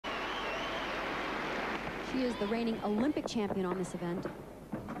She is the reigning Olympic champion on this event.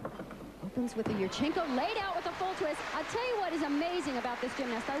 Opens with the Yurchenko, laid out with a full twist. I'll tell you what is amazing about this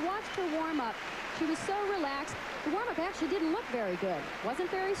gymnast. I watched her warm up. She was so relaxed. The warm up actually didn't look very good. Wasn't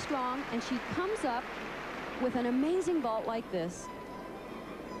very strong, and she comes up with an amazing vault like this.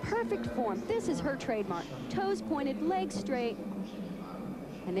 Perfect form. This is her trademark. Toes pointed, legs straight.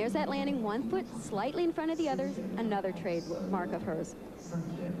 And there's that landing, 1 foot slightly in front of the others, another trademark of hers.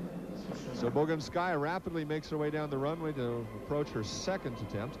 So Boginskya rapidly makes her way down the runway to approach her second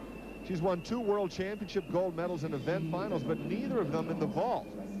attempt. She's won 2 World Championship gold medals in event finals, but neither of them in the vault.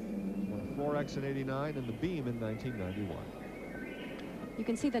 Won 4X in '89 and the beam in 1991. You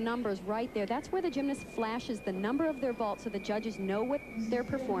can see the numbers right there. That's where the gymnast flashes the number of their vault so the judges know what they're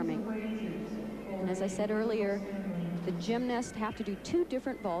performing. And as I said earlier, the gymnasts have to do 2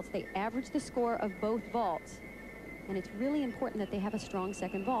 different vaults. They average the score of both vaults. And it's really important that they have a strong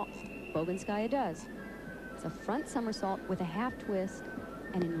second vault. Boginskya does. It's a front somersault with a half twist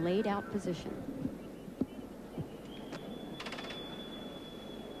and in laid out position.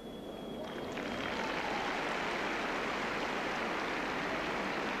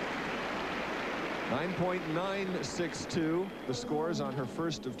 .962, the scores on her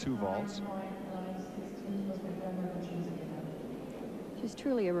first of 2 vaults. She's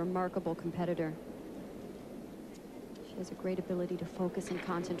truly a remarkable competitor. She has a great ability to focus and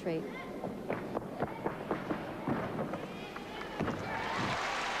concentrate.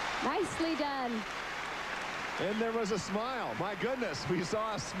 Nicely done. And there was a smile. My goodness, we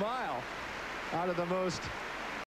saw a smile out of the most